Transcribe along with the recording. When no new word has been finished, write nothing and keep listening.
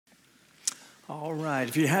All right,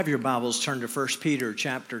 if you have your Bibles, turn to 1 Peter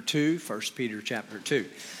chapter 2, 1 Peter chapter 2.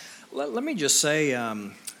 Let me just say,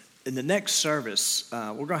 in the next service,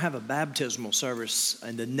 we're going to have a baptismal service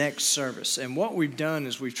in the next service. And what we've done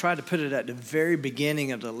is we've tried to put it at the very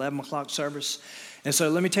beginning of the 11 o'clock service. And so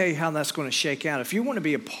let me tell you how that's going to shake out. If you want to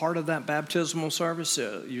be a part of that baptismal service,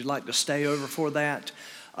 you'd like to stay over for that,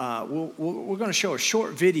 we're going to show a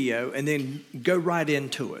short video and then go right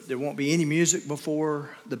into it. There won't be any music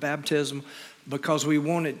before the baptism, because we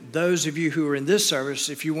wanted those of you who are in this service,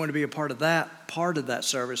 if you want to be a part of that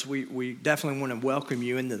service, we definitely want to welcome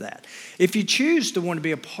you into that. If you choose to want to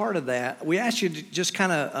be a part of that, we ask you to just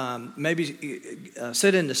kind of maybe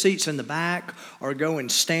sit in the seats in the back or go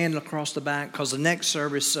and stand across the back, because the next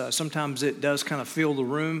service, sometimes it does kind of fill the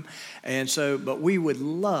room. And so, but we would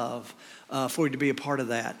love for you to be a part of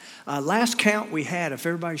that. Last count we had, if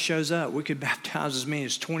everybody shows up, we could baptize as many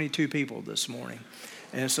as 22 people this morning.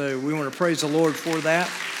 And so we want to praise the Lord for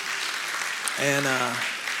that. And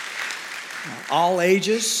all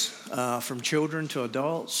ages, from children to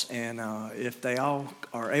adults. And if they all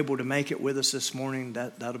are able to make it with us this morning,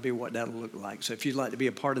 that'll be what that'll look like. So if you'd like to be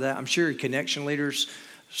a part of that, I'm sure your connection leaders,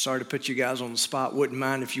 sorry to put you guys on the spot, wouldn't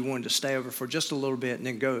mind if you wanted to stay over for just a little bit and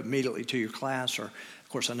then go immediately to your class. Or, of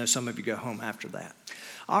course, I know some of you go home after that.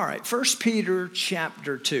 All right, 1 Peter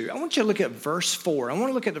chapter 2. I want you to look at verse 4. I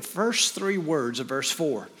want to look at the first three words of verse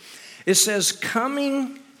 4. It says,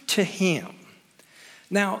 coming to him.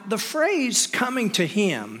 Now, the phrase coming to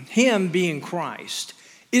him being Christ,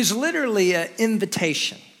 is literally an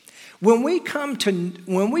invitation. When we come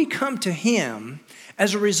to him,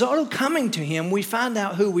 as a result of coming to him, we find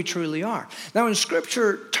out who we truly are. Now, in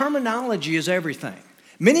Scripture, terminology is everything.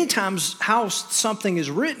 Many times how something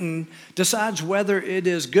is written decides whether it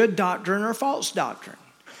is good doctrine or false doctrine.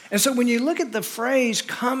 And so when you look at the phrase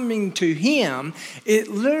coming to him, it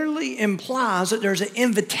literally implies that there's an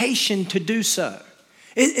invitation to do so.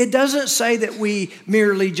 It doesn't say that we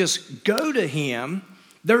merely just go to him.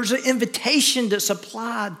 There's an invitation that's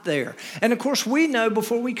applied there. And of course, we know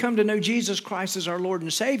before we come to know Jesus Christ as our Lord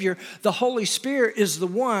and Savior, the Holy Spirit is the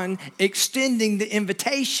one extending the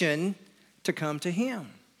invitation to come to him.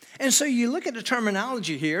 And so you look at the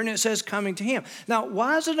terminology here and it says coming to him. Now,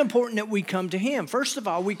 why is it important that we come to him? First of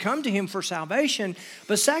all, we come to him for salvation.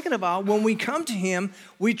 But second of all, when we come to him,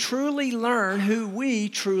 we truly learn who we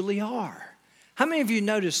truly are. How many of you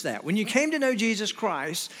noticed that? When you came to know Jesus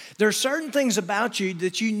Christ, there are certain things about you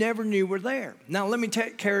that you never knew were there. Now, let me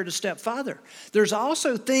carry it a step further. There's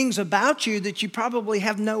also things about you that you probably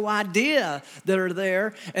have no idea that are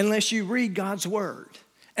there unless you read God's word.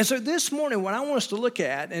 And so this morning, what I want us to look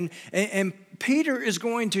at, and Peter is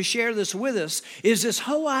going to share this with us, is this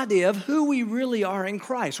whole idea of who we really are in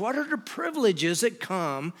Christ. What are the privileges that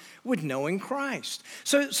come with knowing Christ?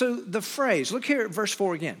 So the phrase, look here at verse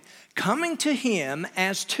 4 again. Coming to him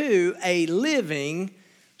as to a living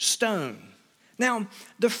stone. Now,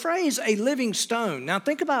 the phrase a living stone, now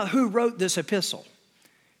think about who wrote this epistle.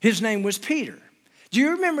 His name was Peter. Do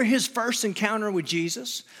you remember his first encounter with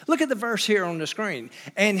Jesus? Look at the verse here on the screen.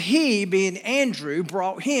 And he, being Andrew,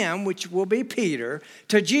 brought him, which will be Peter,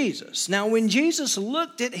 to Jesus. Now, when Jesus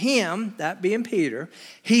looked at him, that being Peter,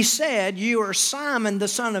 he said, you are Simon, the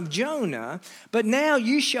son of Jonah, but now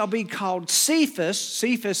you shall be called Cephas.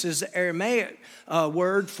 Cephas is the Aramaic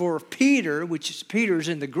word for Peter, which is Peter's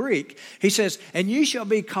in the Greek. He says, and you shall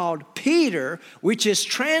be called Peter, which is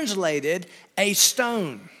translated a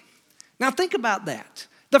stone. Now think about that.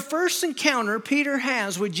 The first encounter Peter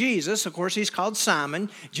has with Jesus, of course, he's called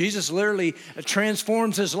Simon. Jesus literally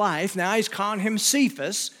transforms his life. Now he's calling him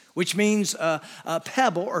Cephas, which means a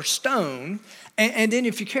pebble or stone. And then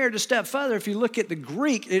if you carry it a step further, if you look at the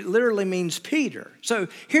Greek, it literally means Peter. So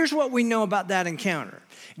here's what we know about that encounter.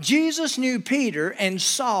 Jesus knew Peter and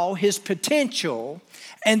saw his potential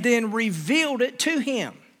and then revealed it to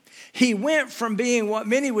him. He went from being what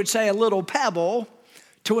many would say a little pebble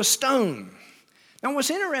to a stone. Now,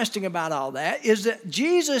 what's interesting about all that is that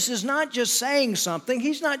Jesus is not just saying something.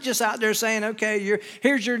 He's not just out there saying, okay,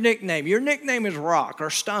 here's your nickname. Your nickname is rock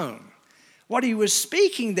or stone. What he was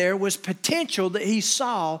speaking there was potential that he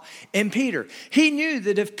saw in Peter. He knew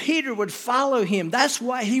that if Peter would follow him, that's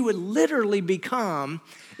what he would literally become,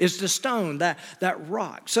 is the stone, that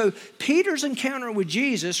rock. So Peter's encounter with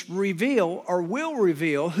Jesus will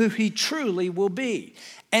reveal who he truly will be,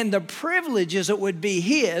 and the privileges that would be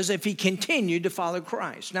his if he continued to follow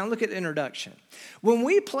Christ. Now look at the introduction. When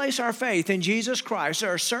we place our faith in Jesus Christ,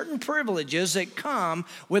 there are certain privileges that come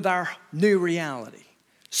with our new reality.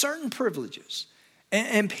 Certain privileges.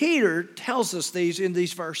 And Peter tells us these in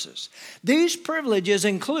these verses. These privileges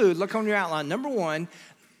include, look on your outline, number one,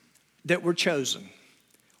 that we're chosen.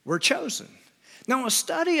 We're chosen. Now, a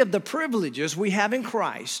study of the privileges we have in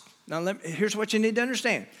Christ, here's what you need to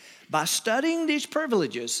understand. By studying these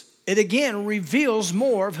privileges, it again reveals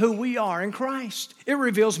more of who we are in Christ. It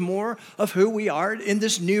reveals more of who we are in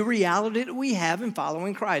this new reality that we have in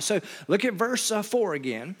following Christ. So look at verse 4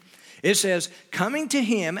 again. It says, coming to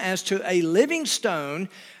him as to a living stone,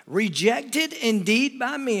 rejected indeed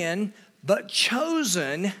by men, but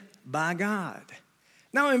chosen by God.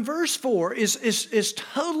 Now in verse 4 is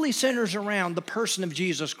totally centers around the person of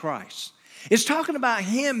Jesus Christ. It's talking about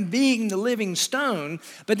him being the living stone,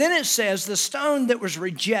 but then it says the stone that was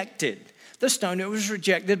rejected. The stone that was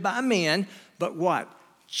rejected by men, but what?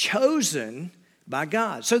 Chosen by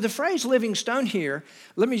God. So the phrase living stone here,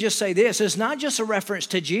 let me just say this, is not just a reference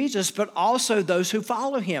to Jesus, but also those who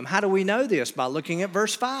follow him. How do we know this? By looking at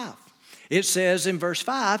verse 5. It says in verse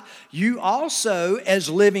 5, you also as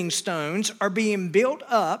living stones are being built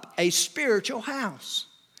up a spiritual house.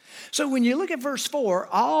 So when you look at verse 4,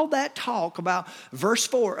 all that talk about verse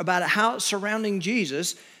 4, about how it's surrounding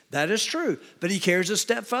Jesus, that is true. But he carries a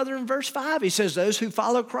step further in verse 5. He says, those who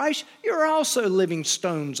follow Christ, you're also living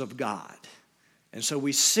stones of God. And so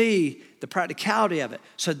we see the practicality of it.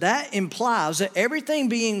 So that implies that everything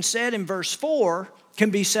being said in verse 4 can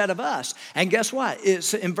be said of us. And guess what?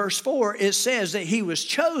 It's in verse 4, it says that he was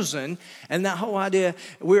chosen, and that whole idea,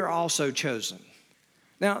 we're also chosen.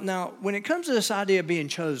 Now, when it comes to this idea of being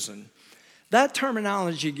chosen, that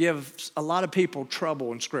terminology gives a lot of people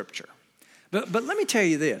trouble in Scripture. But let me tell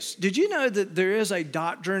you this. Did you know that there is a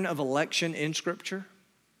doctrine of election in Scripture?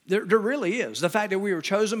 There really is. The fact that we were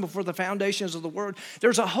chosen before the foundations of the world.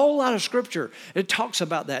 There's a whole lot of Scripture that talks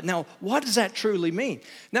about that. Now, what does that truly mean?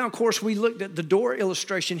 Now, of course, we looked at the door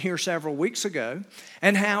illustration here several weeks ago,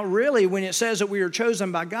 and how really when it says that we are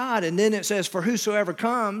chosen by God, and then it says, for whosoever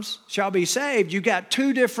comes shall be saved, you got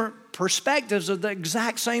two different perspectives of the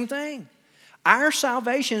exact same thing. Our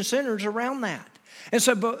salvation centers around that. And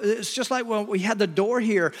so it's just like, well, we had the door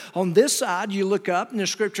here. On this side, you look up, and the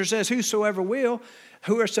Scripture says, whosoever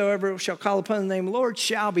shall call upon the name of the Lord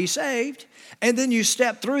shall be saved. And then you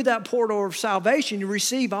step through that portal of salvation, you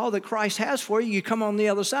receive all that Christ has for you. You come on the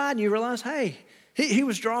other side and you realize, hey, he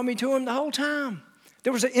was drawing me to him the whole time.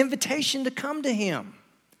 There was an invitation to come to him.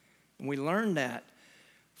 And we learned that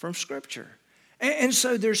from Scripture. And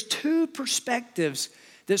so there's two perspectives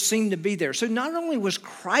that seem to be there. So not only was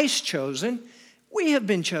Christ chosen, we have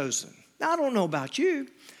been chosen. Now, I don't know about you,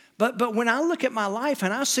 but when I look at my life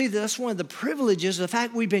and I see that's one of the privileges, the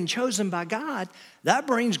fact we've been chosen by God, that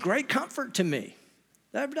brings great comfort to me.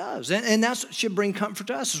 That does. And that should bring comfort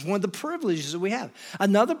to us. It's one of the privileges that we have.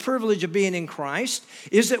 Another privilege of being in Christ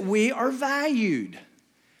is that we are valued.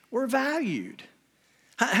 We're valued.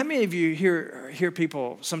 How many of you hear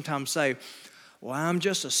people sometimes say, well, I'm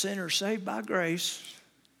just a sinner saved by grace?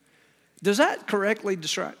 Does that correctly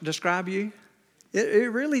describe you?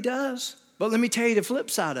 It really does. But let me tell you the flip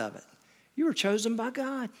side of it. You were chosen by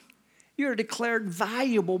God. You are declared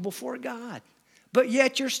valuable before God. But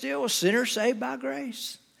yet you're still a sinner saved by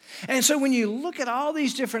grace. And so when you look at all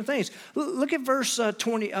these different things, look at verse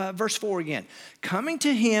 4 again. Coming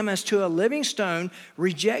to him as to a living stone,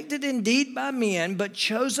 rejected indeed by men, but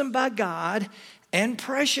chosen by God and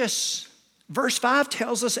precious. Verse 5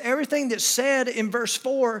 tells us everything that's said in verse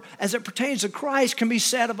 4 as it pertains to Christ can be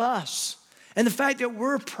said of us. And the fact that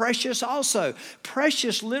we're precious also.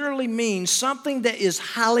 Precious literally means something that is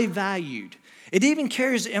highly valued. It even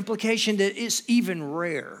carries the implication that it's even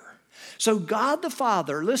rare. So God the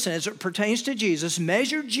Father, listen, as it pertains to Jesus,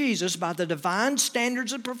 measured Jesus by the divine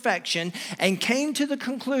standards of perfection and came to the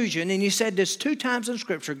conclusion, and he said this 2 times in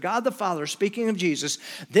Scripture, God the Father, speaking of Jesus,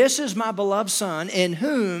 this is my beloved Son in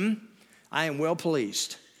whom I am well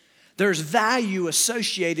pleased. There's value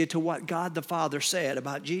associated to what God the Father said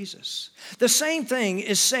about Jesus. The same thing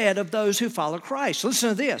is said of those who follow Christ. Listen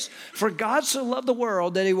to this. For God so loved the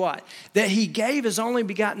world that he what? That he gave his only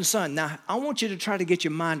begotten Son. Now, I want you to try to get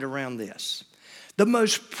your mind around this. The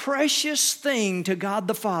most precious thing to God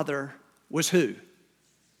the Father was who?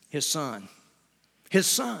 His Son. His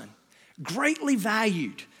Son. Greatly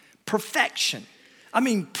valued. Perfection.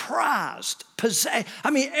 Prized,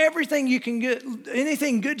 everything you can get,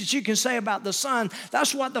 anything good that you can say about the Son,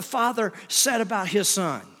 that's what the Father said about his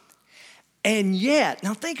Son. And yet,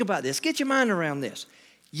 now think about this, get your mind around this.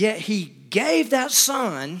 Yet he gave that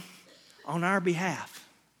Son on our behalf.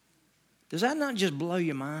 Does that not just blow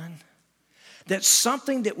your mind? That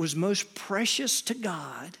something that was most precious to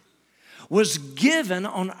God was given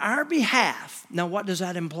on our behalf. Now, what does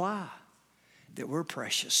that imply? That we're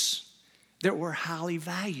precious. That we're highly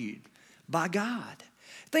valued by God.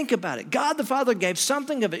 Think about it. God the Father gave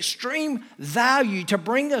something of extreme value to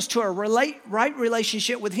bring us to a right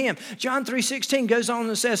relationship with him. John 3:16 goes on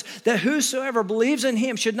and says that whosoever believes in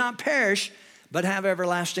him should not perish, but have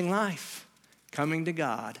everlasting life. Coming to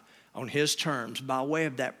God on his terms by way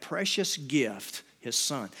of that precious gift, his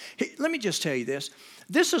son. Let me just tell you this.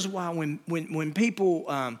 This is why when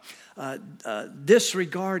people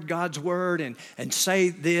disregard God's word and say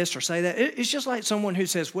this or say that, it's just like someone who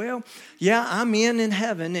says, well, yeah, I'm in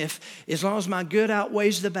heaven as long as my good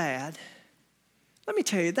outweighs the bad. Let me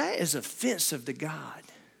tell you, that is offensive to God.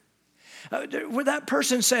 Where that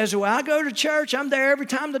person says, well, I go to church, I'm there every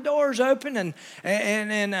time the door's open,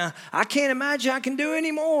 and I can't imagine I can do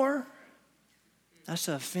any more. That's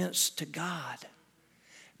an offense to God.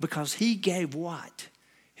 Because he gave what?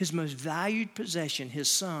 His most valued possession, his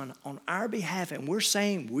son, on our behalf. And we're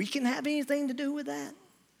saying we can have anything to do with that?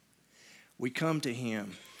 We come to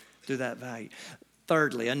him through that value.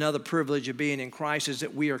 Thirdly, another privilege of being in Christ is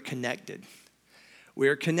that we are connected. We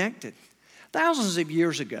are connected. Thousands of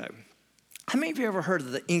years ago, how many of you ever heard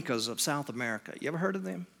of the Incas of South America? You ever heard of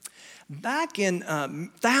them? Back in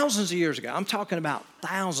thousands of years ago, I'm talking about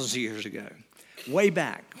thousands of years ago, way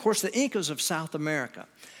back. Of course, the Incas of South America,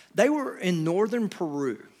 they were in northern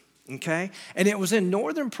Peru, okay? And it was in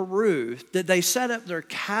northern Peru that they set up their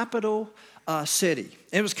capital city.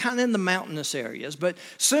 It was kind of in the mountainous areas, but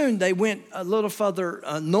soon they went a little further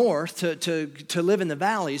north to live in the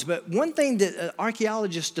valleys. But one thing that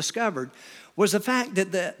archaeologists discovered was the fact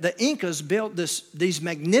that the Incas built these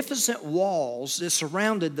magnificent walls that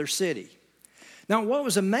surrounded their city. Now, what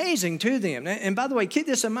was amazing to them, and by the way, keep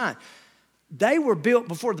this in mind, they were built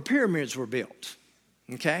before the pyramids were built.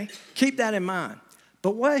 Okay? Keep that in mind.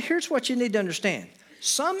 But here's what you need to understand.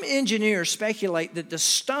 Some engineers speculate that the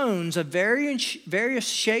stones of various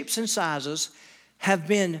shapes and sizes have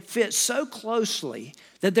been fit so closely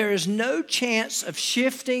that there is no chance of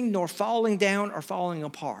shifting nor falling down or falling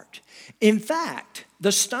apart. In fact,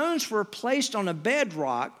 the stones were placed on a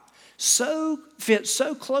bedrock fit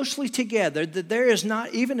so closely together that there is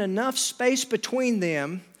not even enough space between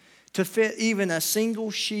them to fit even a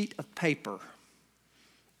single sheet of paper.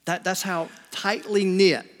 That's how tightly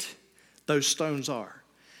knit those stones are.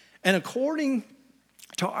 And according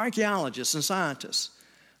to archaeologists and scientists,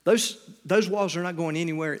 those walls are not going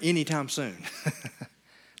anywhere anytime soon.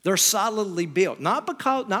 They're solidly built, not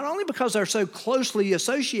only because they're so closely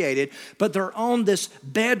associated, but they're on this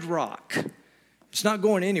bedrock. It's not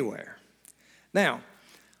going anywhere. Now,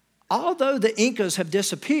 although the Incas have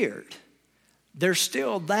disappeared, there's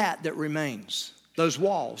still that remains. Those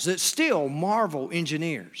walls that still marvel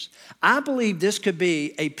engineers. I believe this could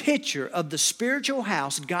be a picture of the spiritual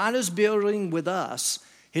house God is building with us,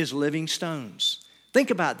 his living stones. Think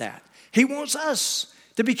about that. He wants us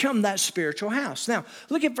to become that spiritual house. Now,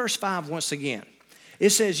 look at verse 5 once again. It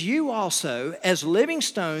says, you also, as living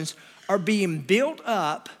stones, are being built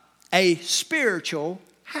up a spiritual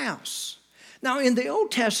house. Now, in the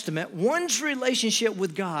Old Testament, one's relationship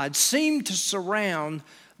with God seemed to surround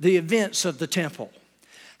the events of the temple.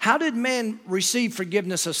 How did man receive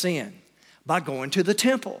forgiveness of sin? By going to the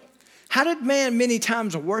temple. How did man many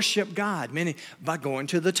times worship God? By going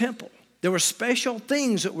to the temple. There were special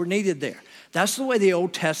things that were needed there. That's the way the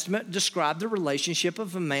Old Testament described the relationship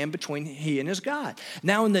of a man between he and his God.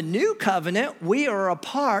 Now in the New Covenant, we are a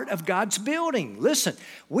part of God's building. Listen,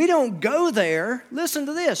 we don't go there. Listen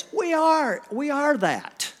to this. We are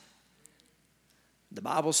that. The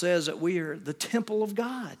Bible says that we are the temple of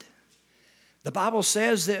God. The Bible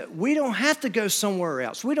says that we don't have to go somewhere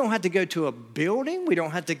else. We don't have to go to a building. We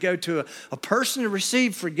don't have to go to a person to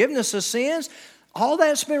receive forgiveness of sins. All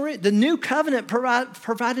that's been written. The new covenant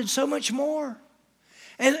provided so much more.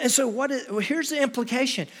 And so here's the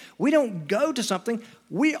implication. We don't go to something.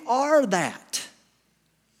 We are that.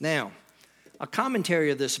 Now, a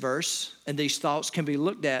commentary of this verse and these thoughts can be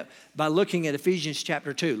looked at by looking at Ephesians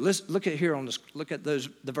chapter 2. Let's look at the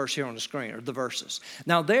verse here on the screen, or the verses.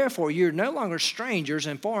 Now, therefore, you're no longer strangers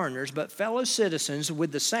and foreigners, but fellow citizens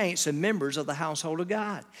with the saints and members of the household of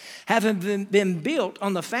God, having been built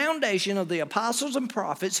on the foundation of the apostles and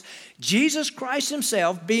prophets, Jesus Christ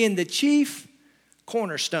himself being the chief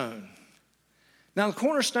cornerstone. Now, the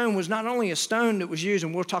cornerstone was not only a stone that was used,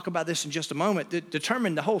 and we'll talk about this in just a moment, that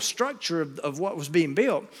determined the whole structure of what was being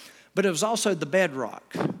built, but it was also the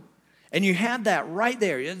bedrock. And you have that right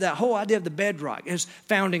there. That whole idea of the bedrock is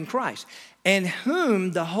found in Christ. And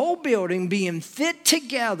whom the whole building being fit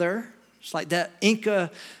together It's like that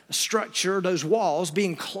Inca structure, those walls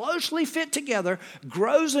being closely fit together,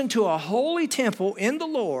 grows into a holy temple in the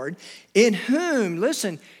Lord, in whom,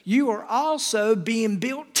 listen, you are also being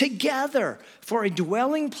built together for a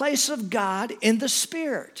dwelling place of God in the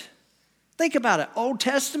Spirit. Think about it. Old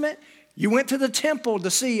Testament, you went to the temple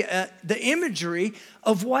to see the imagery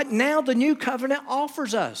of what now the new covenant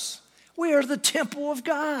offers us. We are the temple of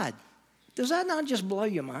God. Does that not just blow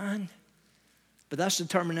your mind? But that's the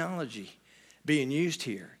terminology being used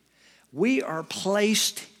here. We are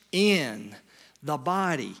placed in the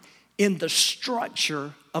body, in the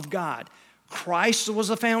structure of God. Christ was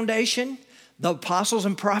the foundation. The apostles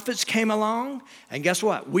and prophets came along. And guess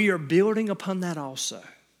what? We are building upon that also.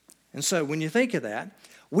 And so when you think of that,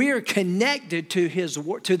 we are connected to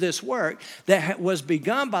this work that was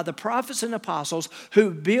begun by the prophets and apostles who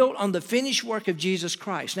built on the finished work of Jesus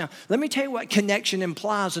Christ. Now, let me tell you what connection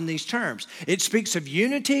implies in these terms. It speaks of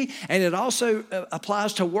unity, and it also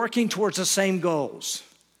applies to working towards the same goals,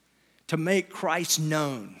 to make Christ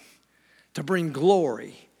known, to bring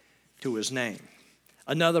glory to his name.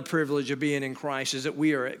 Another privilege of being in Christ is that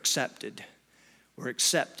we are accepted. We're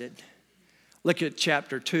accepted. Look at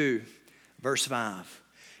chapter 2, verse 5.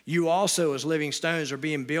 You also, as living stones, are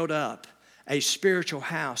being built up, a spiritual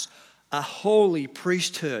house, a holy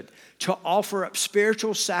priesthood, to offer up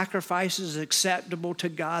spiritual sacrifices acceptable to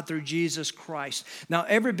God through Jesus Christ. Now,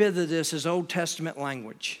 every bit of this is Old Testament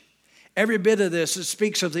language. Every bit of this, it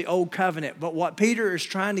speaks of the old covenant. But what Peter is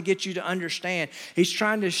trying to get you to understand, he's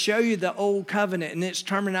trying to show you the old covenant and its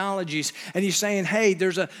terminologies. And he's saying, hey,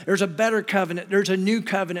 there's a better covenant. There's a new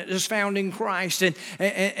covenant that's found in Christ.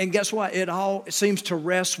 And guess what? It all seems to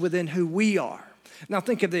rest within who we are. Now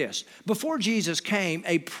think of this. Before Jesus came,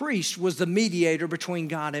 a priest was the mediator between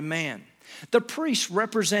God and man. The priest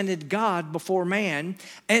represented God before man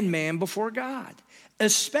and man before God,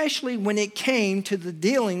 especially when it came to the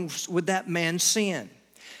dealings with that man's sin.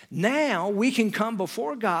 Now we can come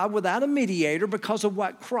before God without a mediator because of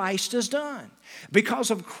what Christ has done. Because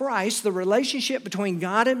of Christ, the relationship between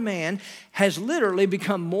God and man has literally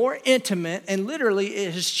become more intimate, and literally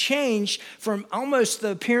it has changed from almost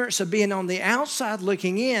the appearance of being on the outside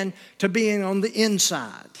looking in to being on the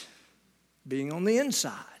inside. Being on the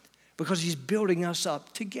inside, because he's building us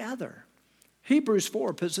up together. Hebrews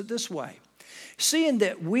 4 puts it this way. Seeing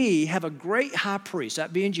that we have a great high priest,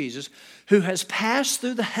 that being Jesus, who has passed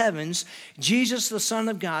through the heavens, Jesus the Son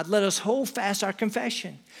of God, let us hold fast our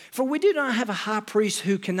confession. For we do not have a high priest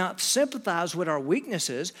who cannot sympathize with our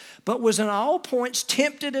weaknesses, but was in all points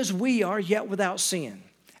tempted as we are, yet without sin.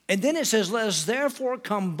 And then it says, let us therefore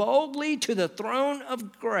come boldly to the throne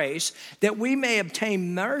of grace, that we may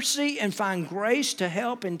obtain mercy and find grace to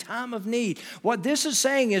help in time of need. What this is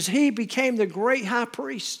saying is he became the great high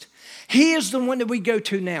priest. He is the one that we go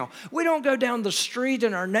to now. We don't go down the street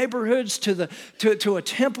in our neighborhoods to a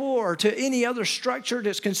temple or to any other structure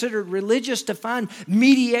that's considered religious to find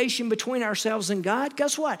mediation between ourselves and God.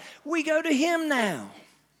 Guess what? We go to him now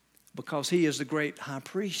because he is the great high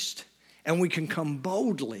priest, and we can come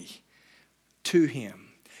boldly to him.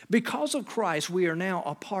 Because of Christ, we are now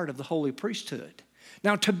a part of the holy priesthood.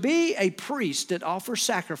 Now, to be a priest that offers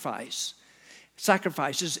sacrifices,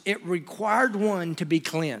 it required one to be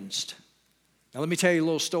cleansed. Now, let me tell you a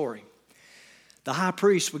little story. The high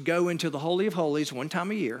priest would go into the Holy of Holies one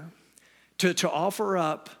time a year to offer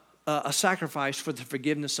up a sacrifice for the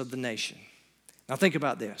forgiveness of the nation. Now, think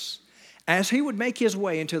about this. As he would make his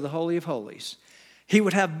way into the Holy of Holies, he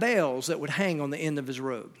would have bells that would hang on the end of his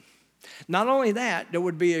robe. Not only that, there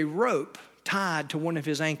would be a rope tied to one of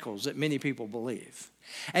his ankles that many people believe.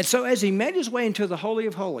 And so as he made his way into the Holy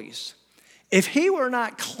of Holies, if he were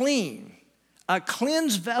not clean, a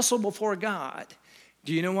cleansed vessel before God,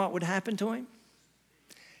 do you know what would happen to him?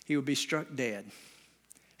 He would be struck dead.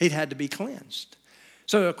 He'd had to be cleansed.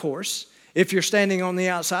 So, of course, if you're standing on the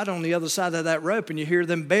outside, on the other side of that rope, and you hear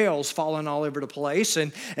them bells falling all over the place,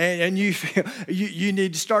 and you feel you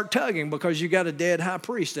need to start tugging because you got a dead high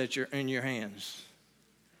priest in your hands.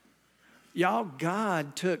 Y'all,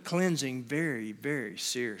 God took cleansing very, very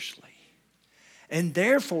seriously. And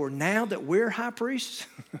therefore, now that we're high priests,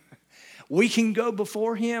 we can go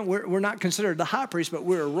before him. We're not considered the high priest, but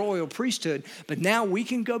we're a royal priesthood. But now we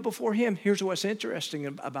can go before him. Here's what's interesting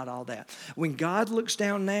about all that. When God looks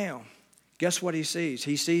down now, guess what he sees?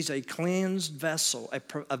 He sees a cleansed vessel,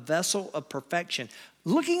 a vessel of perfection,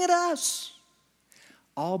 looking at us.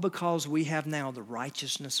 All because we have now the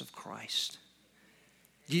righteousness of Christ.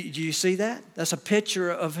 Do you see that? That's a picture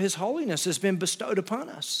of his holiness that's been bestowed upon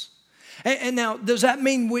us. And now, does that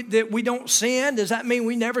mean that we don't sin? Does that mean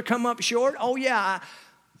we never come up short? Oh, yeah,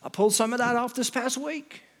 I pulled some of that off this past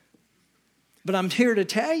week. But I'm here to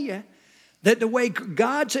tell you that the way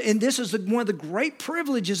God's, and this is one of the great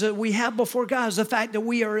privileges that we have before God, is the fact that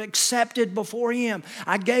we are accepted before Him.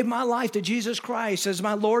 I gave my life to Jesus Christ as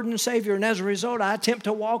my Lord and Savior, and as a result, I attempt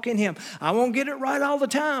to walk in Him. I won't get it right all the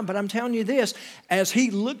time, but I'm telling you this, as He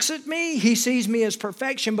looks at me, He sees me as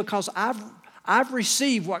perfection because I've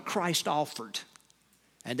received what Christ offered,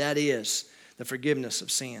 and that is the forgiveness of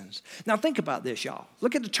sins. Now think about this, y'all.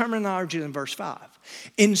 Look at the terminology in verse 5.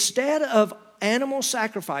 Instead of animal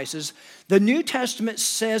sacrifices, the New Testament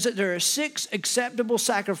says that there are 6 acceptable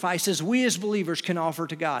sacrifices we as believers can offer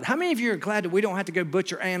to God. How many of you are glad that we don't have to go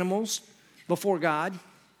butcher animals before God?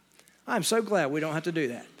 I'm so glad we don't have to do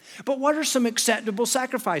that. But what are some acceptable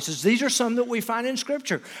sacrifices? These are some that we find in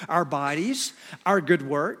Scripture. Our bodies, our good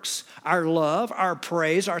works, our love, our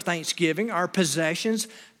praise, our thanksgiving, our possessions,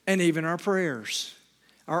 and even our prayers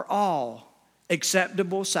are all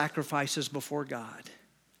acceptable sacrifices before God.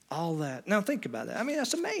 All that. Now think about that. I mean,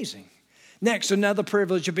 that's amazing. Next, another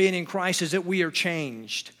privilege of being in Christ is that we are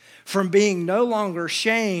changed from being no longer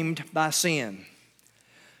shamed by sin.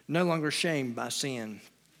 No longer shamed by sin.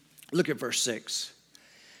 Look at verse 6.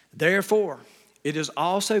 Therefore, it is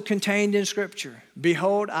also contained in Scripture,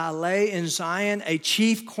 behold, I lay in Zion a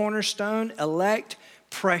chief cornerstone, elect,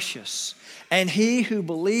 precious, and he who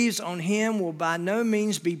believes on him will by no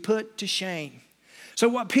means be put to shame. So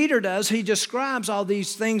what Peter does, he describes all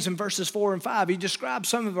these things in verses 4 and 5. He describes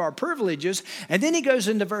some of our privileges, and then he goes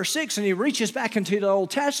into verse 6 and he reaches back into the Old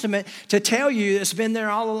Testament to tell you it's been there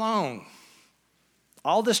all along.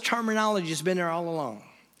 All this terminology has been there all along.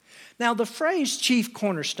 Now the phrase chief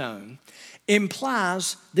cornerstone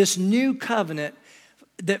implies this new covenant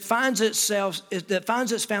that finds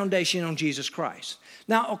its foundation on Jesus Christ.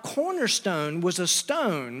 Now a cornerstone was a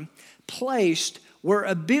stone placed where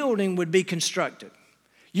a building would be constructed.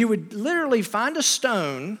 You would literally find a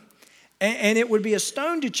stone, and it would be a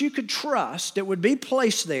stone that you could trust that would be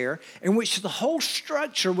placed there, in which the whole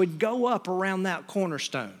structure would go up around that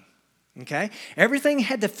cornerstone. Okay? Everything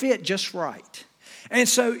had to fit just right. And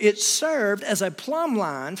so it served as a plumb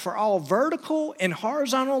line for all vertical and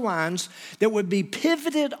horizontal lines that would be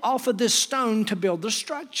pivoted off of this stone to build the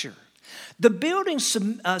structure. The building's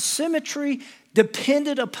symmetry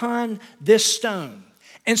depended upon this stone.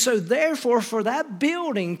 And so therefore, for that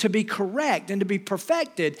building to be correct and to be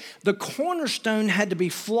perfected, the cornerstone had to be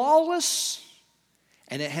flawless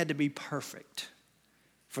and it had to be perfect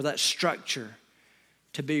for that structure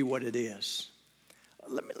to be what it is.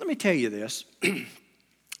 Let me tell you this.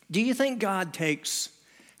 Do you think God takes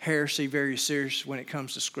heresy very serious when it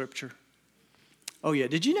comes to Scripture? Oh, yeah.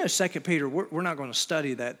 Did you know 2 Peter, we're not going to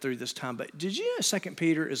study that through this time, but did you know 2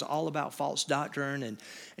 Peter is all about false doctrine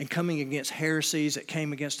and coming against heresies that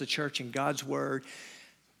came against the church and God's word?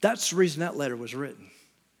 That's the reason that letter was written,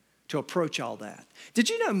 to approach all that. Did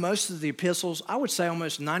you know most of the epistles, I would say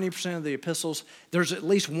almost 90% of the epistles, there's at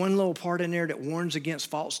least one little part in there that warns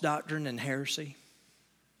against false doctrine and heresy?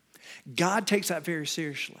 God takes that very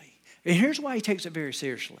seriously. And here's why He takes it very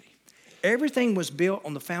seriously. Everything was built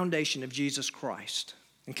on the foundation of Jesus Christ.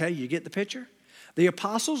 Okay, you get the picture? The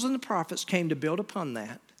apostles and the prophets came to build upon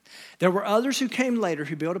that. There were others who came later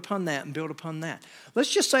who built upon that and built upon that.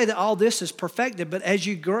 Let's just say that all this is perfected, but as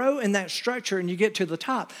you grow in that structure and you get to the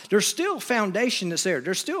top, there's still a foundation that's there.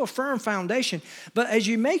 There's still a firm foundation. But as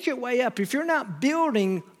you make your way up, if you're not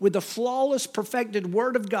building with the flawless, perfected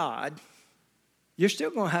Word of God, you're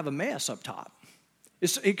still going to have a mess up top.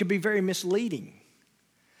 It could be very misleading.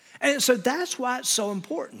 And so that's why it's so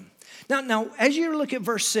important. Now, as you look at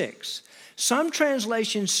verse 6, some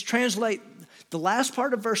translations translate the last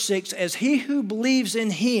part of verse 6 as he who believes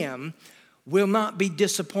in him will not be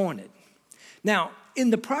disappointed. Now,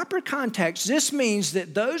 in the proper context, this means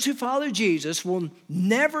that those who follow Jesus will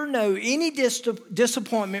never know any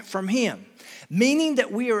disappointment from him, meaning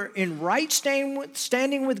that we are in right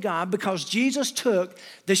standing with God because Jesus took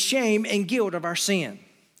the shame and guilt of our sin.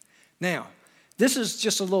 Now, this is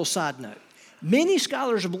just a little side note. Many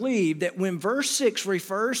scholars believe that when verse 6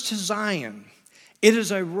 refers to Zion, it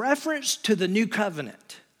is a reference to the new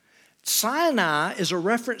covenant. Sinai is a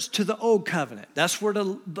reference to the old covenant. That's where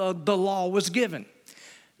the law was given.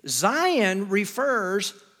 Zion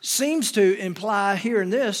seems to imply here in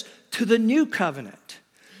this, to the new covenant.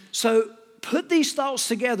 So put these thoughts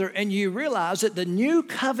together and you realize that the new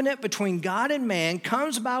covenant between God and man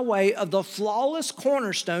comes by way of the flawless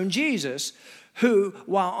cornerstone, Jesus, who,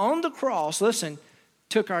 while on the cross, listen,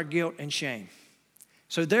 took our guilt and shame.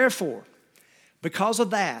 So therefore, because of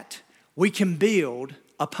that, we can build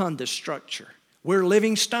upon this structure. We're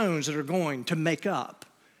living stones that are going to make up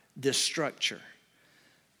this structure.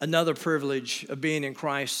 Another privilege of being in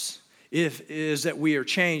Christ is that we are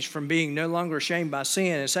changed from being no longer ashamed by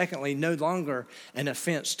sin, and secondly, no longer an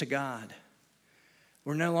offense to God.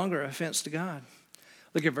 We're no longer an offense to God.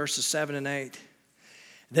 Look at verses 7 and 8.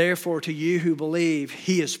 Therefore, to you who believe,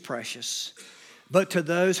 he is precious. But to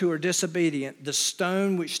those who are disobedient, the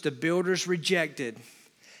stone which the builders rejected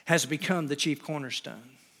has become the chief cornerstone.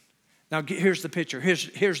 Now, here's the picture.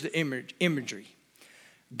 Here's the imagery.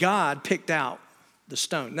 God picked out the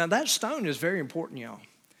stone. Now, that stone is very important, y'all.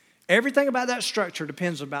 Everything about that structure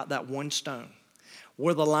depends about that one stone.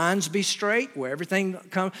 Will the lines be straight? Will everything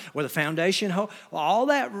come? Will the foundation hold? Well, all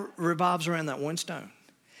that revolves around that one stone.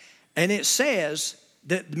 And it says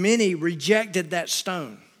that many rejected that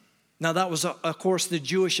stone. Now, that was, of course, the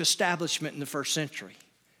Jewish establishment in the first century.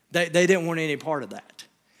 They didn't want any part of that.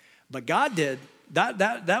 But God did.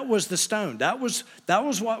 That was the stone. That was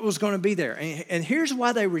what was going to be there. And here's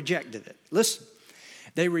why they rejected it. Listen,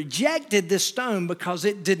 they rejected this stone because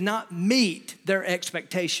it did not meet their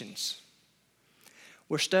expectations.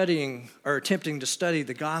 We're studying or attempting to study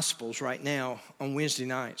the Gospels right now on Wednesday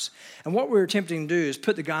nights. And what we're attempting to do is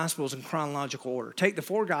put the Gospels in chronological order. Take the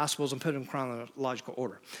 4 Gospels and put them in chronological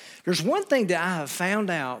order. There's one thing that I have found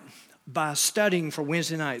out by studying for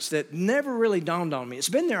Wednesday nights that never really dawned on me. It's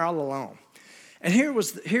been there all along. And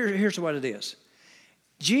here's what it is.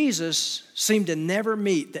 Jesus seemed to never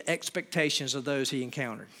meet the expectations of those he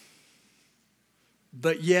encountered.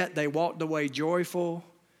 But yet they walked away joyful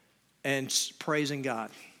and praising God.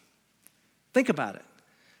 Think about it.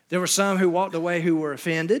 There were some who walked away who were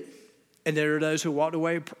offended, and there are those who walked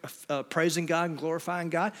away praising God and glorifying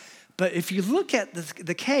God. But if you look at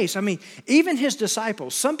the case, I mean, even his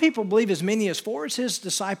disciples, some people believe as many as 4 of his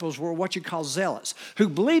disciples were what you call zealots, who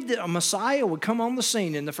believed that a Messiah would come on the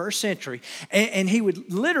scene in the first century, and he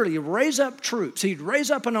would literally raise up troops. He'd raise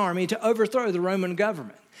up an army to overthrow the Roman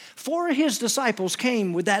government. 4 of his disciples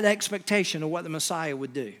came with that expectation of what the Messiah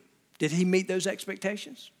would do. Did he meet those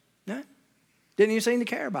expectations? No. Didn't even seem to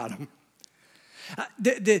care about them.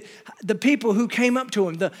 The people who came up to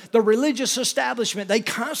him, the religious establishment, they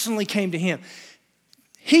constantly came to him.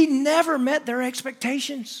 He never met their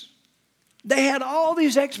expectations. They had all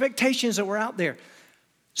these expectations that were out there.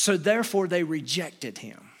 So therefore, they rejected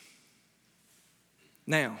him.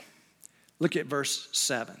 Now, look at verse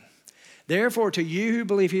 7. Therefore, to you who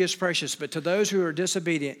believe he is precious, but to those who are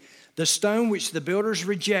disobedient, the stone which the builders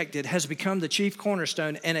rejected has become the chief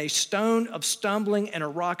cornerstone and a stone of stumbling and a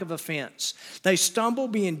rock of offense. They stumble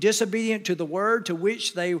being disobedient to the word to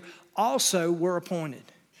which they also were appointed.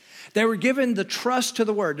 They were given the trust to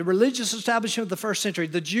the word. The religious establishment of the first century,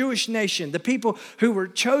 the Jewish nation, the people who were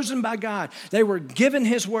chosen by God, they were given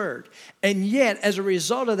his word. And yet, as a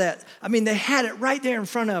result of that, I mean, they had it right there in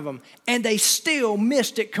front of them, and they still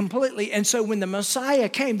missed it completely. And so when the Messiah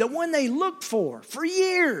came, the one they looked for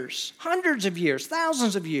years, hundreds of years,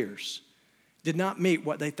 thousands of years, did not meet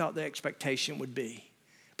what they thought the expectation would be.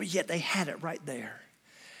 But yet they had it right there.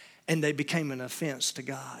 And they became an offense to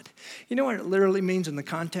God. You know what it literally means in the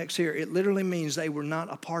context here? It literally means they were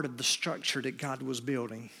not a part of the structure that God was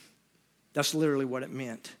building. That's literally what it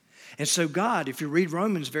meant. And so God, if you read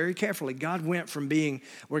Romans very carefully, God went from being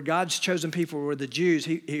where God's chosen people were the Jews.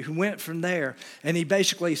 He went from there, and he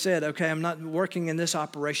basically said, okay, I'm not working in this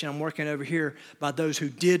operation. I'm working over here by those who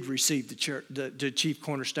did receive the church, the chief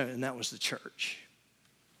cornerstone, and that was the church.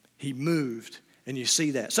 He moved. And you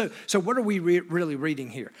see that. So what are we really reading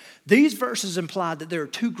here? These verses imply that there are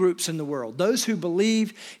 2 groups in the world. Those who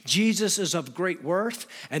believe Jesus is of great worth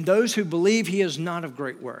and those who believe he is not of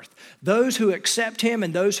great worth. Those who accept him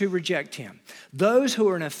and those who reject him. Those who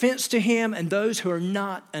are an offense to him and those who are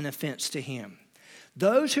not an offense to him.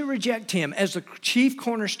 Those who reject him as the chief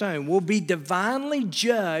cornerstone will be divinely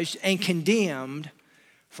judged and condemned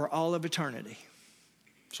for all of eternity.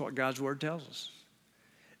 That's what God's word tells us.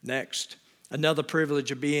 Next. Another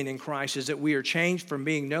privilege of being in Christ is that we are changed from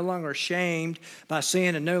being no longer ashamed by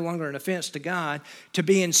sin and no longer an offense to God to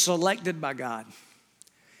being selected by God.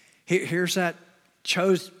 Here's that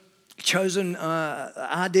chosen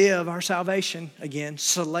idea of our salvation again,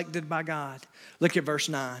 selected by God. Look at verse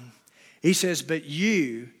 9. He says, but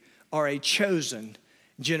you are a chosen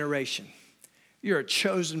generation. You're a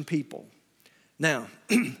chosen people. Now,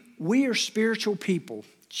 we are spiritual people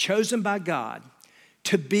chosen by God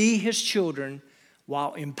to be his children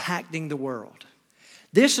while impacting the world.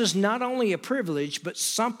 This is not only a privilege, but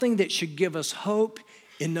something that should give us hope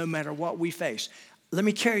in no matter what we face. Let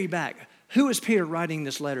me carry you back. Who is Peter writing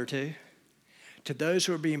this letter to? To those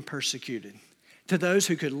who are being persecuted, to those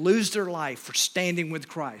who could lose their life for standing with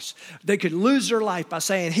Christ. They could lose their life by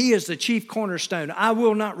saying, he is the chief cornerstone. I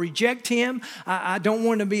will not reject him. I don't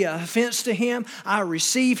want to be an offense to him. I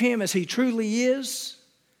receive him as he truly is.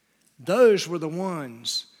 Those were the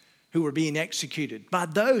ones who were being executed by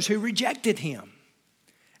those who rejected him.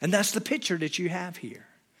 And that's the picture that you have here.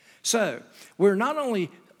 So we're not only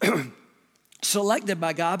selected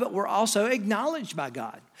by God, but we're also acknowledged by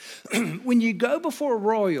God. When you go before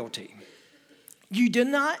royalty, you do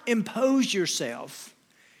not impose yourself.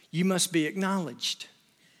 You must be acknowledged.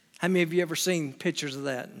 How many of you ever seen pictures of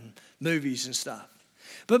that in movies and stuff?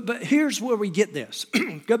 But here's where we get this.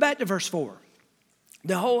 Go back to verse 4.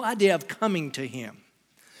 The whole idea of coming to him.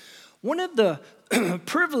 One of the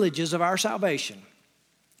privileges of our salvation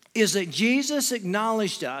is that Jesus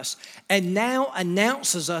acknowledged us and now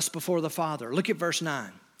announces us before the Father. Look at verse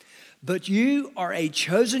 9. But you are a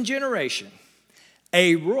chosen generation,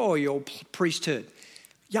 a royal priesthood.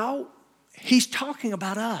 Y'all, he's talking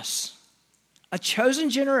about us. A chosen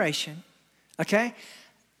generation, okay?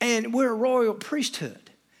 And we're a royal priesthood.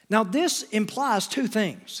 Now, this implies two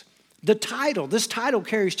things. This title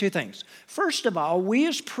carries two things. First of all, we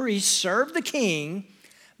as priests serve the king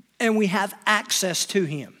and we have access to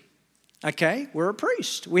him. Okay? We're a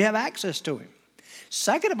priest. We have access to him.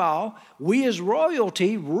 Second of all, we as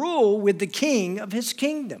royalty rule with the king of his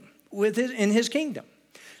kingdom, in his kingdom.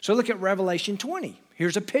 So look at Revelation 20.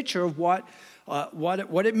 Here's a picture of what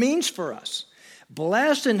it means for us.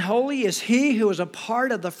 Blessed and holy is he who is a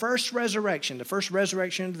part of the first resurrection of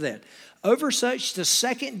the dead. Over such, the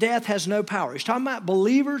second death has no power. He's talking about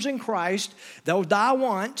believers in Christ. They'll die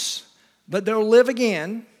once, but they'll live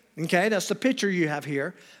again. Okay, that's the picture you have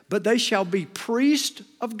here. But they shall be priests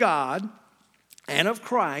of God and of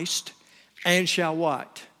Christ, and shall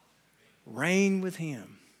what? Reign with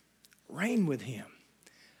him. Reign with him.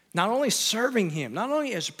 Not only serving him, not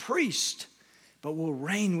only as a priest, but we'll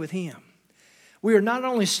reign with him. We are not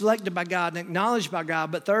only selected by God and acknowledged by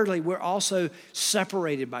God, but thirdly, we're also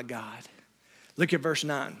separated by God. Look at verse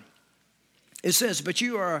 9. It says, but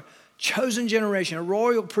you are a chosen generation, a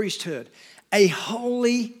royal priesthood, a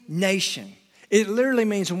holy nation. It literally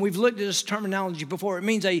means, and we've looked at this terminology before, it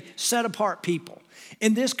means a set-apart people.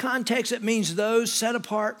 In this context, it means those set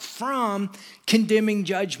apart from condemning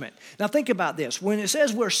judgment. Now think about this. When it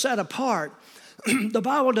says we're set apart, the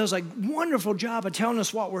Bible does a wonderful job of telling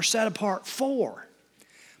us what we're set apart for.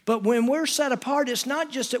 But when we're set apart, it's not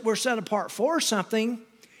just that we're set apart for something.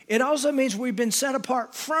 It also means we've been set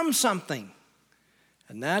apart from something.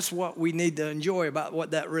 And that's what we need to enjoy about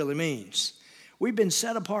what that really means. We've been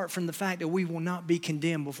set apart from the fact that we will not be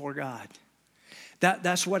condemned before God.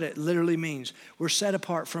 That's what it literally means. We're set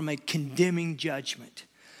apart from a condemning judgment.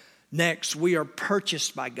 Next, we are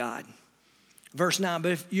purchased by God. Verse 9,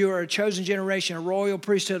 but if you are a chosen generation, a royal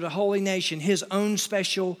priesthood, a holy nation, his own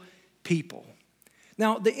special people.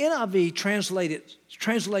 Now, the NIV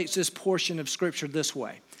translates this portion of Scripture this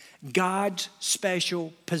way. God's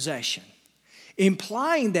special possession,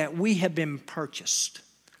 implying that we have been purchased.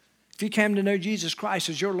 If you came to know Jesus Christ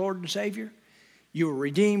as your Lord and Savior, you were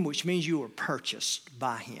redeemed, which means you were purchased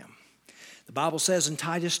by him. The Bible says in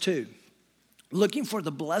Titus 2, looking for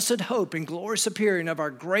the blessed hope and glorious appearing of our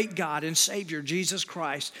great God and Savior, Jesus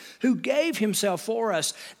Christ, who gave himself for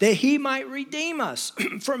us that he might redeem us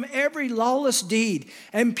from every lawless deed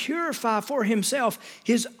and purify for himself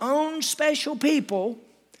his own special people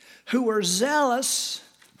who are zealous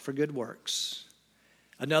for good works.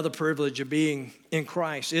 Another privilege of being in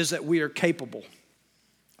Christ is that we are capable,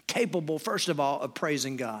 first of all, of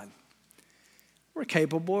praising God. We're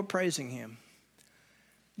capable of praising him.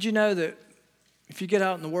 Did you know that if you get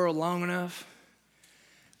out in the world long enough,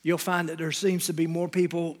 you'll find that there seems to be more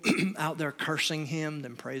people out there cursing him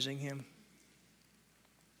than praising him?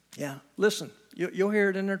 Yeah, listen, you'll hear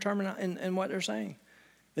it in their in what they're saying,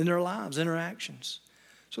 in their lives, in their actions.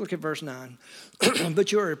 So look at verse 9.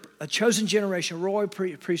 But you're a chosen generation, a royal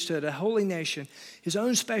priesthood, a holy nation, his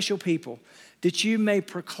own special people, that you may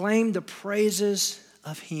proclaim the praises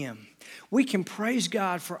of him. We can praise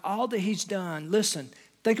God for all that he's done. Listen,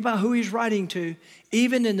 think about who he's writing to,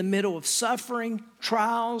 even in the middle of suffering,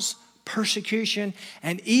 trials, persecution,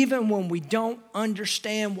 and even when we don't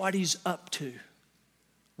understand what he's up to,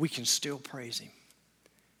 we can still praise him.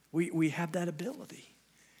 We have that ability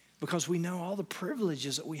because we know all the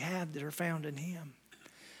privileges that we have that are found in him.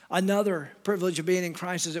 Another privilege of being in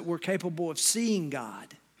Christ is that we're capable of seeing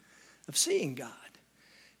God.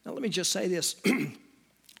 Now let me just say this.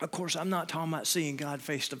 Of course, I'm not talking about seeing God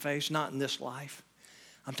face to face, not in this life.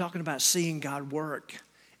 I'm talking about seeing God work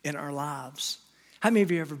in our lives. How many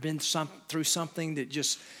of you have ever been through something that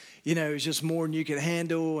just, you know, it was just more than you could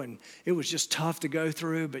handle, and it was just tough to go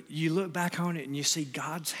through. But you look back on it and you see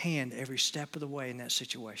God's hand every step of the way in that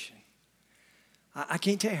situation. I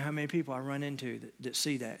can't tell you how many people I run into that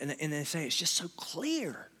see that. And they say it's just so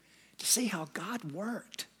clear to see how God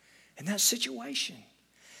worked in that situation.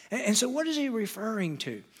 And so what is he referring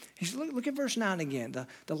to? He's, look at verse 9 again,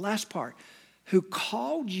 the last part. Who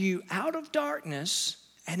called you out of darkness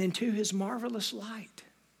and into his marvelous light.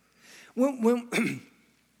 When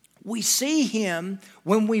we see him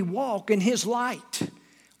when we walk in his light,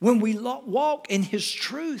 when we walk in his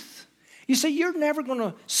truth. You see, you're never going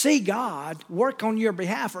to see God work on your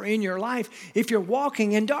behalf or in your life if you're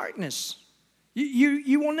walking in darkness.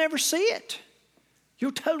 You will never see it.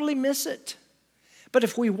 You'll totally miss it. But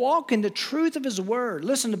if we walk in the truth of his word,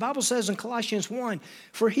 listen, the Bible says in Colossians 1,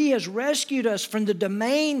 for he has rescued us from the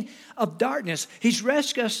domain of darkness. He's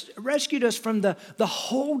rescued us from the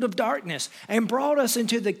hold of darkness and brought us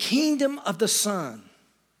into the kingdom of the Son.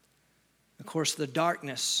 Of course, the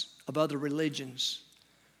darkness of other religions.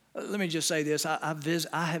 Let me just say this. I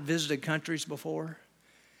have visited countries before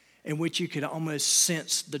in which you could almost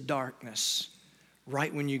sense the darkness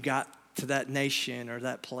right when you got to that nation or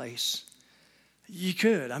that place. You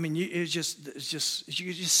could. I mean, you could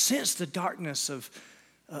just sense the darkness of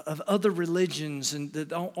other religions and that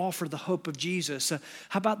don't offer the hope of Jesus.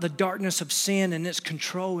 How about the darkness of sin and its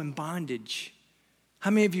control and bondage?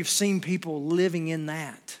 How many of you have seen people living in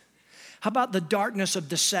that? How about the darkness of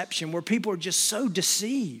deception where people are just so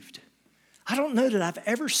deceived? I don't know that I've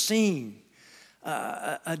ever seen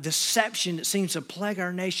a deception that seems to plague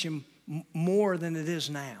our nation more than it is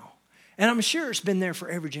now. And I'm sure it's been there for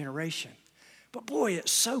every generation. But boy,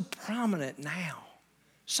 it's so prominent now.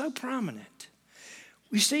 So prominent.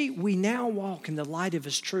 We see, we now walk in the light of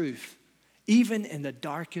his truth, even in the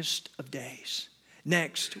darkest of days.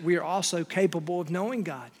 Next, we are also capable of knowing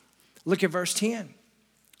God. Look at verse 10.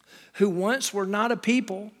 Who once were not a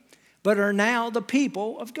people, but are now the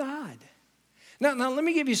people of God. Now let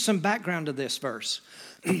me give you some background to this verse.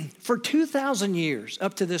 For 2,000 years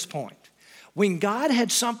up to this point, when God had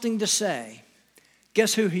something to say,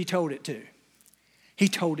 guess who he told it to? He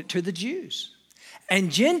told it to the Jews.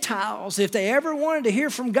 And Gentiles, if they ever wanted to hear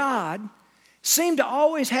from God, seemed to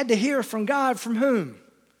always had to hear from God from whom?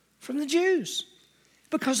 From the Jews.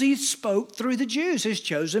 Because he spoke through the Jews, his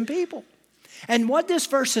chosen people. And what this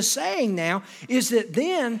verse is saying now is that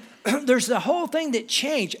then there's the whole thing that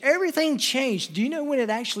changed. Everything changed. Do you know when it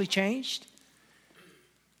actually changed?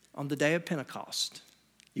 On the day of Pentecost.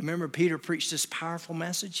 You remember Peter preached this powerful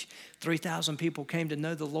message? 3,000 people came to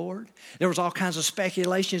know the Lord. There was all kinds of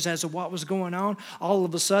speculations as to what was going on. All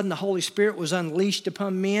of a sudden, the Holy Spirit was unleashed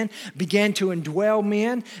upon men, began to indwell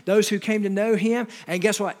men, those who came to know him. And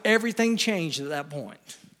guess what? Everything changed at that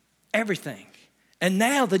point. Everything. And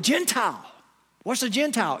now the Gentile. What's a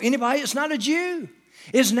Gentile? Anybody that's not a Jew.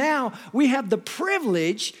 Is now we have the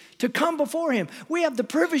privilege to come before him. We have the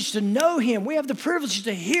privilege to know him. We have the privilege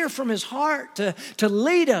to hear from his heart, to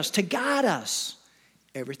lead us, to guide us.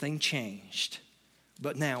 Everything changed,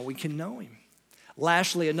 but now we can know him.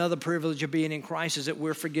 Lastly, another privilege of being in Christ is that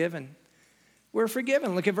we're forgiven. We're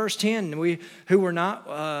forgiven. Look at verse 10. Who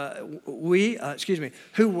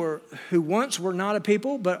once were not a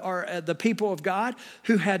people, but are the people of God,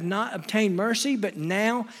 who had not obtained mercy, but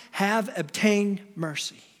now have obtained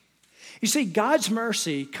mercy. You see, God's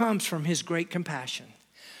mercy comes from his great compassion.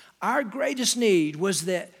 Our greatest need was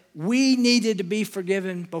that we needed to be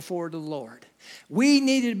forgiven before the Lord. We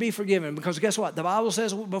needed to be forgiven because guess what? The Bible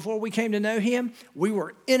says before we came to know him, we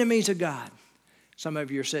were enemies of God. Some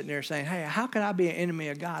of you are sitting there saying, hey, how could I be an enemy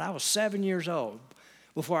of God? I was 7 years old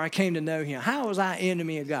before I came to know him. How was I an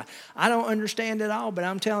enemy of God? I don't understand it all, but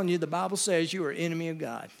I'm telling you, the Bible says you are an enemy of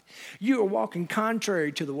God. You are walking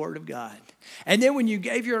contrary to the word of God. And then when you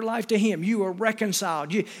gave your life to him, you were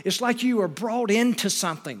reconciled. It's like you were brought into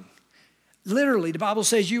something. Literally, the Bible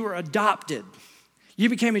says you were adopted. You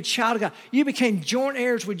became a child of God. You became joint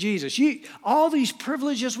heirs with Jesus. All these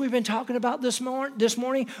privileges we've been talking about this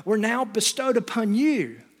morning were now bestowed upon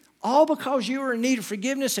you. All because you were in need of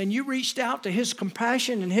forgiveness and you reached out to his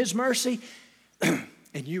compassion and his mercy and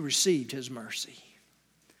you received his mercy.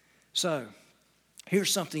 So,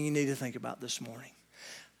 here's something you need to think about this morning.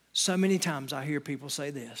 So many times I hear people say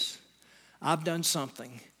this. I've done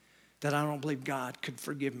something that I don't believe God could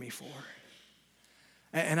forgive me for.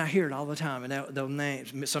 And I hear it all the time,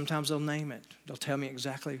 and sometimes they'll name it. They'll tell me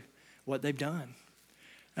exactly what they've done.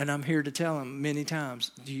 And I'm here to tell them many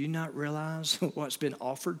times, do you not realize what's been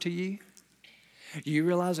offered to you? Do you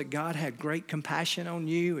realize that God had great compassion on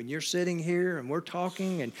you, and you're sitting here, and we're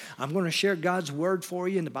talking, and I'm going to share God's word for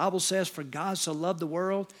you, and the Bible says, for God so loved the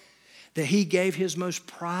world that he gave his most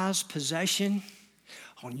prized possession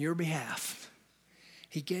on your behalf.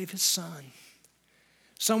 He gave his son,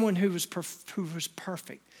 someone who was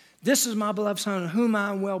perfect. This is my beloved son, in whom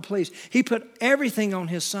I am well pleased. He put everything on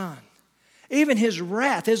his son. Even his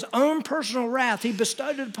wrath, his own personal wrath, he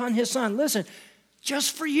bestowed it upon his son. Listen,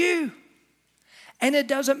 just for you. And it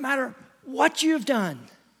doesn't matter what you've done.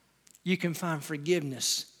 You can find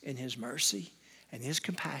forgiveness in his mercy and his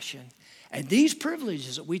compassion. And these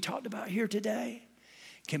privileges that we talked about here today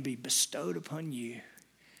can be bestowed upon you.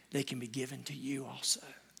 They can be given to you also.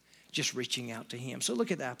 Just reaching out to him. So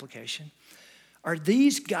look at the application. Are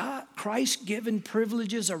these Christ-given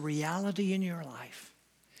privileges a reality in your life?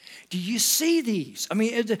 Do you see these? I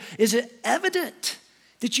mean, is it evident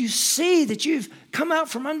that you see that you've come out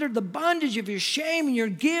from under the bondage of your shame and your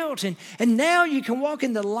guilt, and now you can walk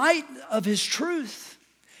in the light of his truth?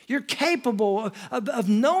 You're capable of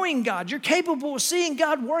knowing God. You're capable of seeing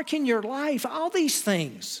God work in your life. All these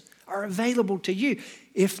things are available to you.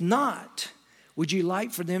 If not, would you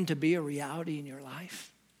like for them to be a reality in your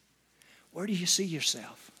life? Where do you see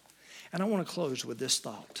yourself? And I want to close with this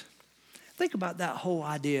thought. Think about that whole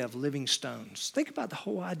idea of living stones. Think about the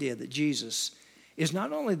whole idea that Jesus is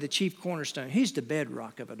not only the chief cornerstone, he's the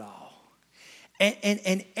bedrock of it all.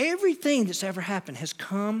 And everything that's ever happened has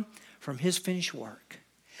come from his finished work.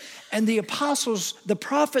 And the apostles, the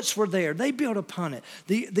prophets were there. They built upon it.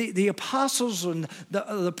 The apostles and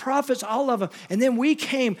the prophets, all of them. And then we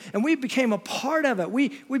came and we became a part of it. We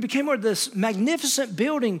became part of this magnificent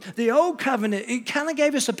building. The old covenant, it kind of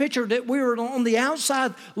gave us a picture that we were on the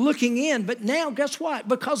outside looking in. But now, guess what?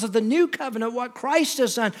 Because of the new covenant, what Christ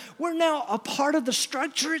has done, we're now a part of the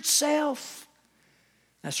structure itself.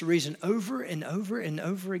 That's the reason over and over and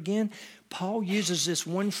over again, Paul uses this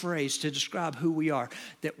one phrase to describe who we are,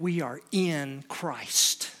 that we are in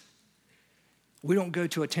Christ. We don't go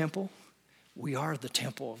to a temple. We are the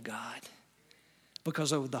temple of God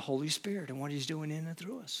because of the Holy Spirit and what he's doing in and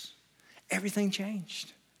through us. Everything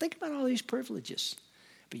changed. Think about all these privileges,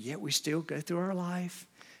 but yet we still go through our life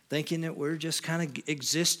thinking that we're just kind of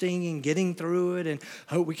existing and getting through it and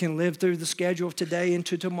hope we can live through the schedule of today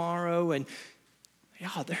into tomorrow. And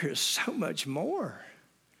yeah, there is so much more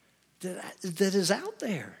that is out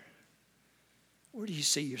there. Where do you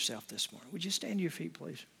see yourself this morning? Would you stand to your feet,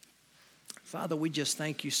 please? Father, we just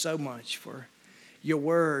thank you so much for your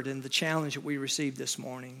word and the challenge that we received this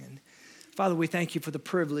morning. And Father, we thank you for the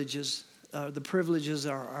privileges. The privileges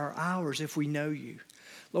are ours if we know you.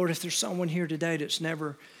 Lord, if there's someone here today that's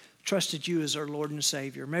never trusted you as our Lord and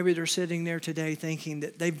Savior, maybe they're sitting there today thinking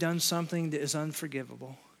that they've done something that is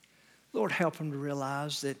unforgivable. Lord, help them to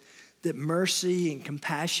realize that mercy and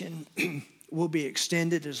compassion will be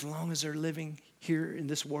extended as long as they're living here in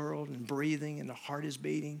this world and breathing and the heart is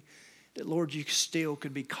beating. That, Lord, you still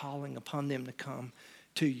could be calling upon them to come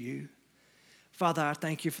to you. Father, I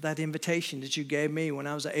thank you for that invitation that you gave me when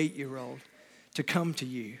I was an 8-year-old to come to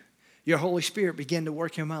you. Your Holy Spirit began to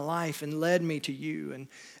work in my life and led me to you.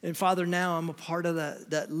 And Father, now I'm a part of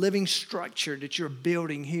that living structure that you're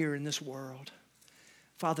building here in this world.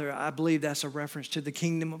 Father, I believe that's a reference to the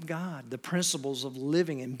kingdom of God, the principles of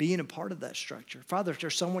living and being a part of that structure. Father, if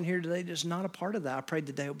there's someone here today that's not a part of that, I pray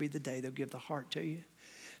today will be the day they'll give the heart to you.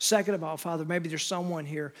 Second of all, Father, maybe there's someone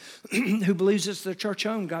here who believes it's their church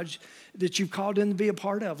home, God, that you've called them to be a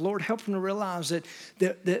part of. Lord, help them to realize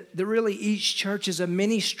that really each church is a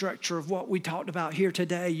mini structure of what we talked about here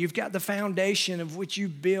today. You've got the foundation of which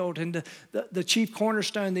you've built, and the chief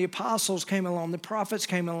cornerstone, the apostles came along, the prophets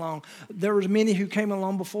came along. There were many who came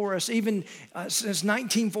along before us, even since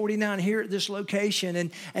 1949 here at this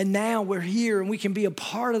location. And now we're here and we can be a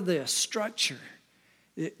part of this structure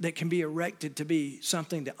that can be erected to be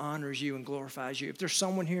something that honors you and glorifies you. If there's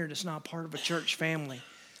someone here that's not part of a church family,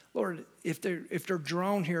 Lord, if they're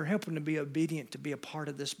drawn here, help them to be obedient, to be a part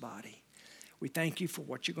of this body. We thank you for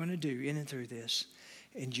what you're going to do in and through this.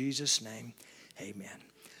 In Jesus' name,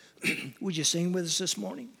 amen. Would you sing with us this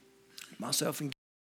morning? Myself and